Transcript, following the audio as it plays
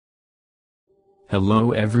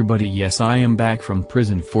Hello everybody, yes, I am back from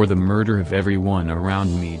prison for the murder of everyone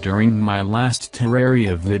around me during my last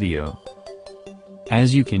Terraria video.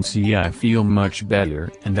 As you can see, I feel much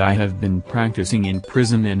better and I have been practicing in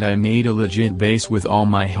prison and I made a legit base with all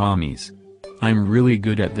my homies. I'm really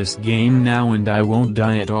good at this game now and I won't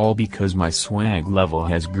die at all because my swag level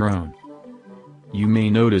has grown. You may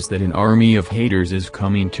notice that an army of haters is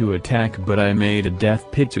coming to attack, but I made a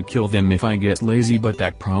death pit to kill them if I get lazy, but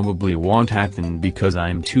that probably won't happen because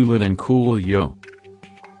I'm too lit and cool, yo.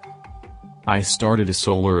 I started a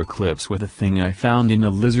solar eclipse with a thing I found in a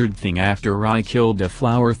lizard thing after I killed a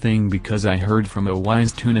flower thing because I heard from a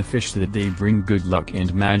wise tuna fish that they bring good luck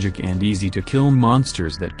and magic and easy to kill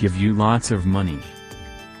monsters that give you lots of money.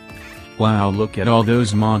 Wow, look at all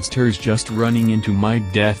those monsters just running into my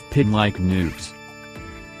death pit like noobs.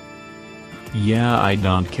 Yeah, I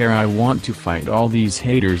don't care, I want to fight all these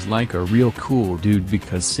haters like a real cool dude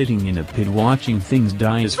because sitting in a pit watching things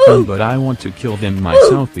die is fun, but I want to kill them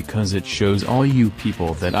myself because it shows all you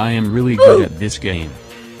people that I am really good at this game.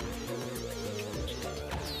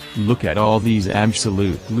 Look at all these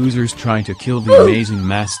absolute losers trying to kill the amazing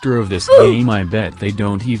master of this game. I bet they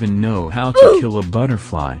don't even know how to kill a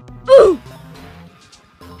butterfly.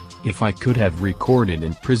 If I could have recorded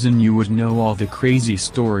in prison, you would know all the crazy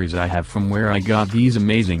stories I have from where I got these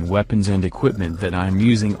amazing weapons and equipment that I'm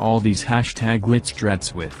using all these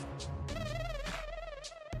 #glitstrats with.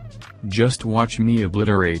 Just watch me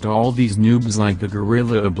obliterate all these noobs like the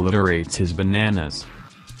gorilla obliterates his bananas.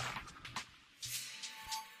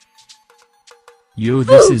 Yo,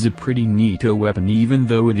 this is a pretty neato weapon even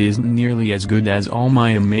though it isn't nearly as good as all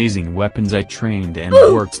my amazing weapons I trained and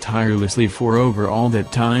worked tirelessly for over all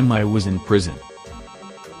that time I was in prison.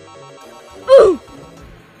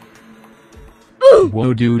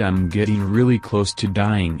 Whoa dude, I'm getting really close to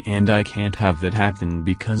dying and I can't have that happen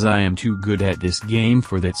because I am too good at this game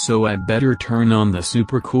for that, so I better turn on the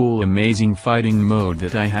super cool amazing fighting mode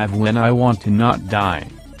that I have when I want to not die.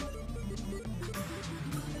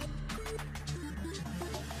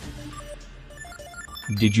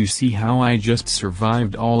 Did you see how I just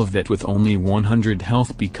survived all of that with only 100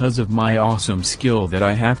 health because of my awesome skill that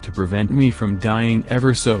I have to prevent me from dying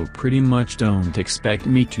ever, so pretty much don't expect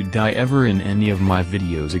me to die ever in any of my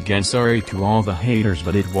videos again. Sorry to all the haters,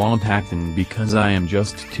 but it won't happen because I am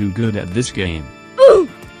just too good at this game.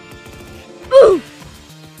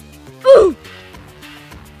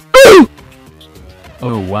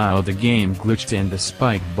 Oh wow, the game glitched and the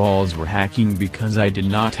spike balls were hacking because I did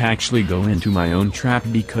not actually go into my own trap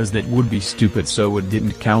because that would be stupid, so it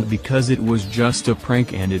didn't count because it was just a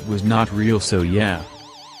prank and it was not real, so yeah.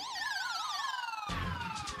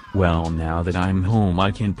 Well, now that I'm home I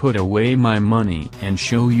can put away my money and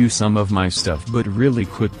show you some of my stuff, but really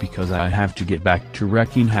quick because I have to get back to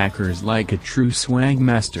wrecking hackers like a true swag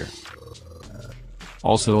master.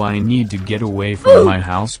 Also, I need to get away from my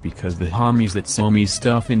house because the homies that sell me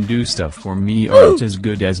stuff and do stuff for me aren't as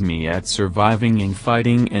good as me at surviving and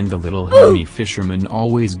fighting, and the little homie fisherman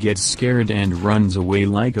always gets scared and runs away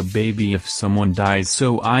like a baby if someone dies,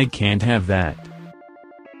 so I can't have that.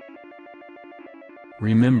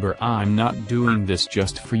 Remember, I'm not doing this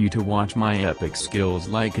just for you to watch my epic skills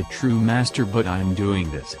like a true master, but I'm doing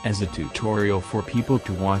this as a tutorial for people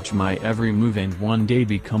to watch my every move and one day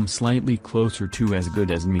become slightly closer to as good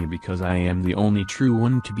as me, because I am the only true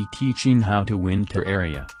one to be teaching how to win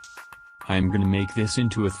Terraria. I'm gonna make this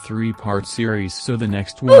into a 3-part series, so the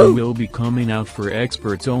next one will be coming out for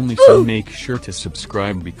experts only, so make sure to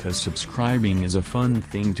subscribe because subscribing is a fun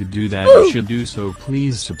thing to do that you should do, so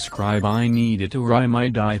please subscribe, I need it or I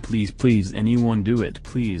might die, please anyone do it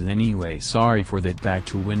please. Anyway, sorry for that, back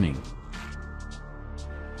to winning.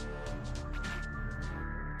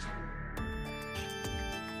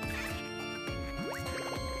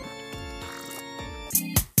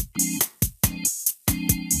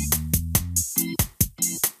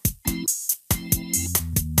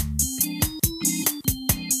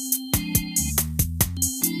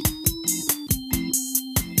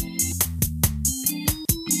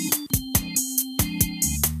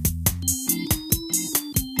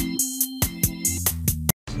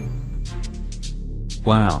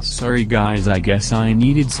 Wow, sorry guys, I guess I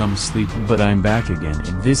needed some sleep, but I'm back again,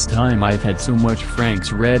 and this time I've had so much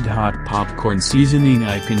Frank's Red Hot popcorn seasoning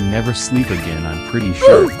I can never sleep again, I'm pretty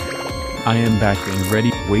sure. I am back and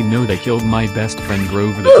ready. Wait, no, they killed my best friend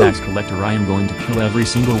Grover the tax collector. I am going to kill every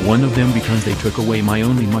single one of them because they took away my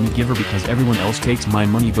only money giver, because everyone else takes my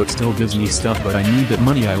money but still gives me stuff, but I need that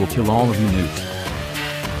money. I will kill all of you noobs.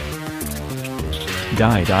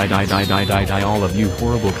 Die, die, die, die, die, die, die, all of you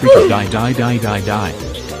horrible creatures, die, die, die, die, die.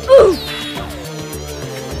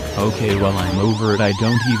 Okay, well, I'm over it. I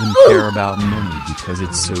don't even care about money because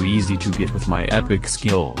it's so easy to get with my epic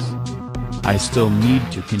skills. I still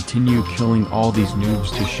need to continue killing all these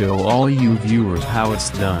noobs to show all you viewers how it's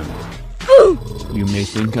done. You may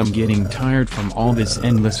think I'm getting tired from all this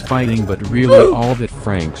endless fighting, but really all that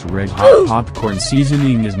Frank's Red Hot Popcorn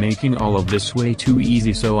seasoning is making all of this way too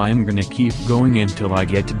easy, so I'm gonna keep going until I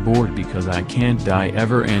get bored because I can't die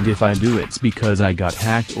ever, and if I do it's because I got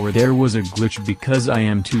hacked or there was a glitch because I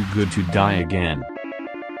am too good to die again.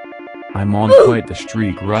 I'm on quite the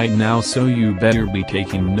streak right now, so you better be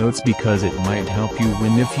taking notes because it might help you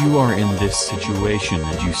win if you are in this situation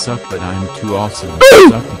and you suck, but I'm too awesome to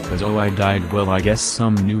suck because I died. Well, I guess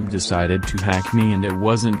some noob decided to hack me and it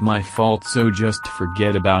wasn't my fault, so just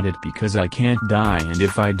forget about it because I can't die, and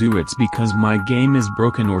if I do it's because my game is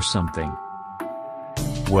broken or something.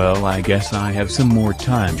 Well, I guess I have some more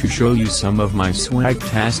time to show you some of my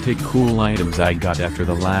swag-tastic cool items I got after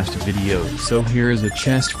the last video. So here is a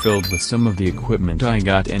chest filled with some of the equipment I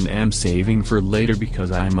got and am saving for later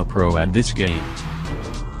because I'm a pro at this game.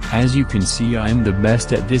 As you can see, I'm the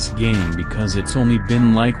best at this game because it's only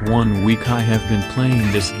been like 1 week I have been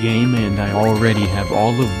playing this game and I already have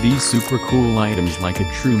all of these super cool items like a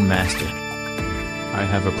true master. I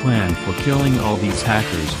have a plan for killing all these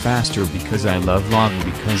hackers faster because I love lava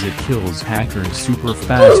because it kills hackers super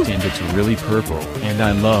fast and it's really purple and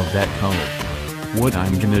I love that color. What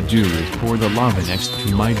I'm gonna do is pour the lava next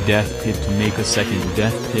to my death pit to make a second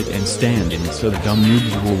death pit and stand in so the dumb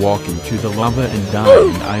noobs will walk into the lava and die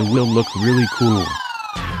and I will look really cool.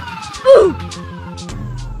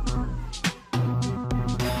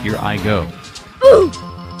 Here I go.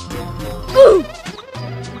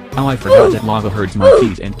 Oh, I forgot that lava hurts my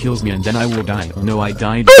feet and kills me and then I will die. Oh no, I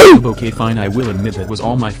died. Okay, fine, I will admit that was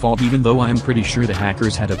all my fault even though I'm pretty sure the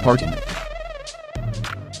hackers had a part in it.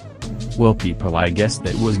 Well people, I guess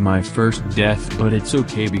that was my first death, but it's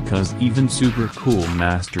okay because even super cool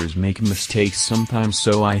masters make mistakes sometimes,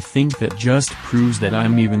 so I think that just proves that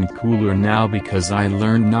I'm even cooler now because I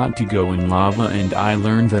learned not to go in lava and I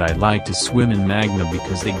learned that I like to swim in magma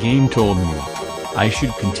because the game told me I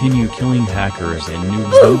should continue killing hackers and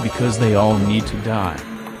noobs though because they all need to die.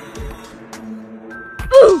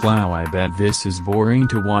 Wow, I bet this is boring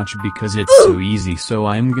to watch because it's so easy, so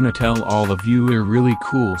I'm gonna tell all of you a really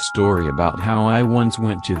cool story about how I once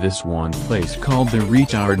went to this one place called the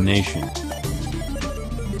Retard Nation.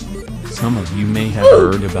 Some of you may have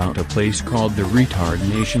heard about a place called the Retard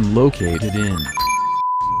Nation located in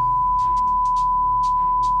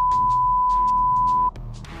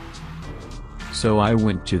So I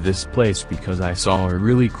went to this place because I saw a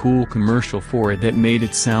really cool commercial for it that made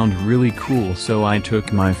it sound really cool, so I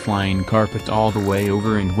took my flying carpet all the way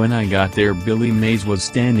over, and when I got there Billy Mays was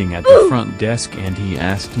standing at the front desk and he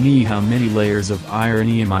asked me how many layers of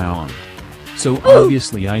irony am I on. So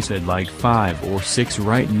obviously I said like 5 or 6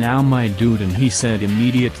 right now my dude, and he said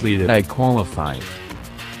immediately that I qualified.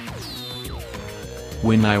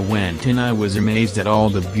 When I went in I was amazed at all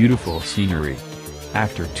the beautiful scenery.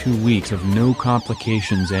 After 2 weeks of no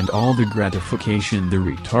complications and all the gratification, the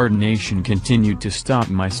Retard Nation continued to stop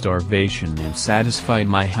my starvation and satisfied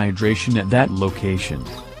my hydration at that location.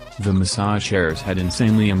 The massage chairs had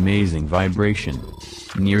insanely amazing vibration.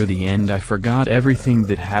 Near the end I forgot everything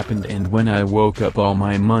that happened, and when I woke up all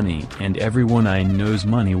my money and everyone I know's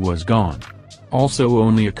money was gone. Also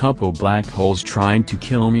only a couple black holes trying to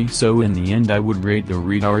kill me, so in the end I would rate the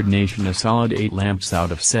Retard Nation a solid 8 lamps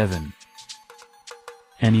out of 7.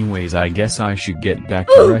 Anyways, I guess I should get back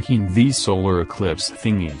to wrecking these solar eclipse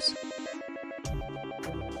thingies.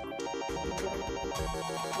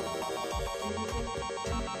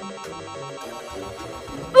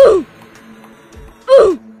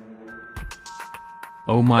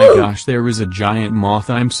 Oh my gosh, there is a giant moth.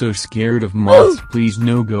 I'm so scared of moths. Please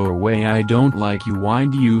no, go away. I don't like you. Why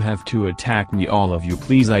do you have to attack me, all of you?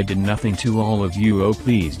 Please, I did nothing to all of you. Oh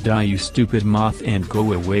please die, you stupid moth, and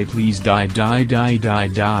go away. Please die, die, die, die,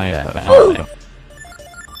 die.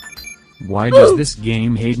 Why does this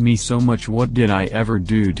game hate me so much? What did I ever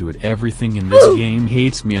do to it? Everything in this game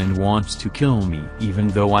hates me and wants to kill me, even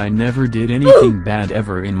though I never did anything bad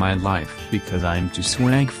ever in my life, because I'm too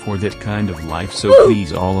swag for that kind of life. So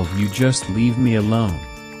please all of you just leave me alone.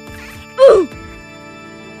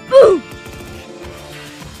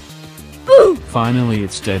 Finally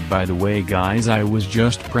it's dead. By the way guys, I was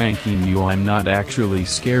just pranking you. I'm not actually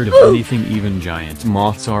scared of anything. Even giant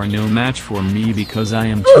moths are no match for me because I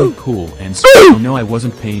am too cool. And so oh no, I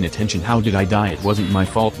wasn't paying attention. How did I die? It wasn't my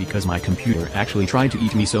fault because my computer actually tried to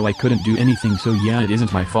eat me, so I couldn't do anything. So yeah, it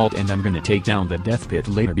isn't my fault, and I'm gonna take down the death pit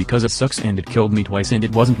later because it sucks and it killed me twice and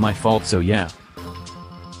it wasn't my fault, so yeah.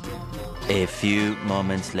 A few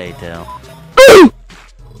moments later.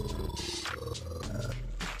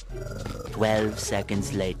 12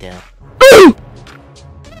 seconds later.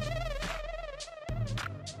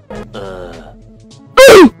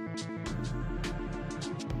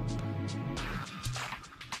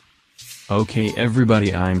 Okay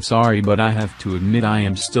everybody, I'm sorry but I have to admit I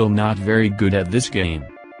am still not very good at this game.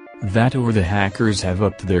 That or the hackers have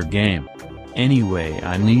upped their game. Anyway,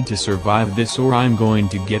 I need to survive this or I'm going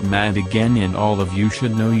to get mad again, and all of you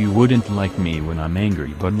should know you wouldn't like me when I'm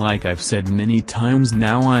angry, but like I've said many times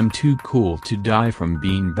now, I'm too cool to die from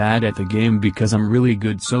being bad at the game because I'm really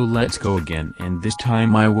good, so let's go again, and this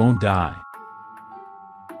time I won't die.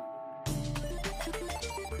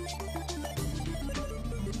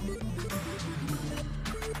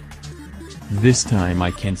 This time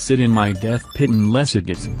I can sit in my death pit unless it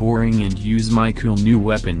gets boring and use my cool new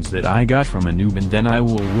weapons that I got from a noob, and then I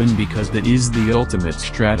will win because that is the ultimate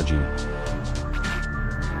strategy.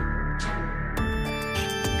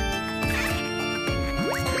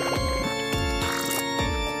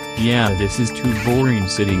 Yeah, this is too boring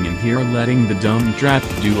sitting in here letting the dumb trap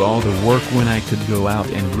do all the work when I could go out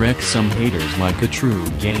and wreck some haters like a true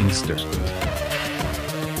gangster.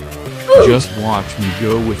 Just watch me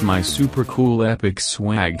go with my super cool epic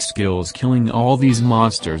swag skills, killing all these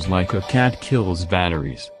monsters like a cat kills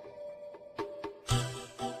batteries.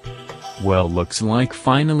 Well, looks like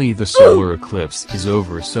finally the solar eclipse is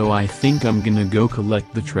over, so I think I'm gonna go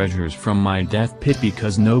collect the treasures from my death pit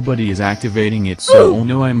because nobody is activating it. So oh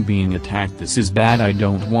no, I'm being attacked, this is bad, I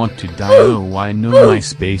don't want to die. Oh, I know my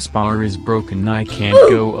spacebar is broken, I can't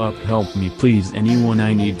go up, help me please anyone,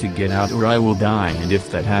 I need to get out or I will die, and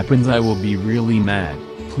if that happens I will be really mad.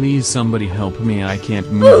 Please somebody help me, I can't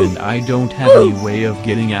move and I don't have any way of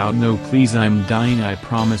getting out. No please, I'm dying, I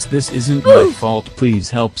promise this isn't my fault, please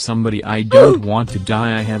help somebody, I don't want to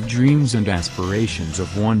die. I have dreams and aspirations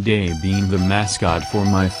of one day being the mascot for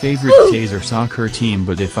my favorite taser soccer team,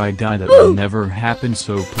 but if I die that will never happen,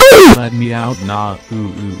 so please let me out. Nah.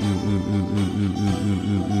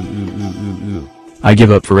 I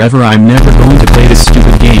give up forever, I'm never going to play this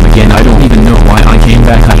stupid game again. I don't even know why I came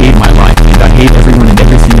back, I hate my life and I hate everyone and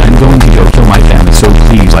everything. I'm going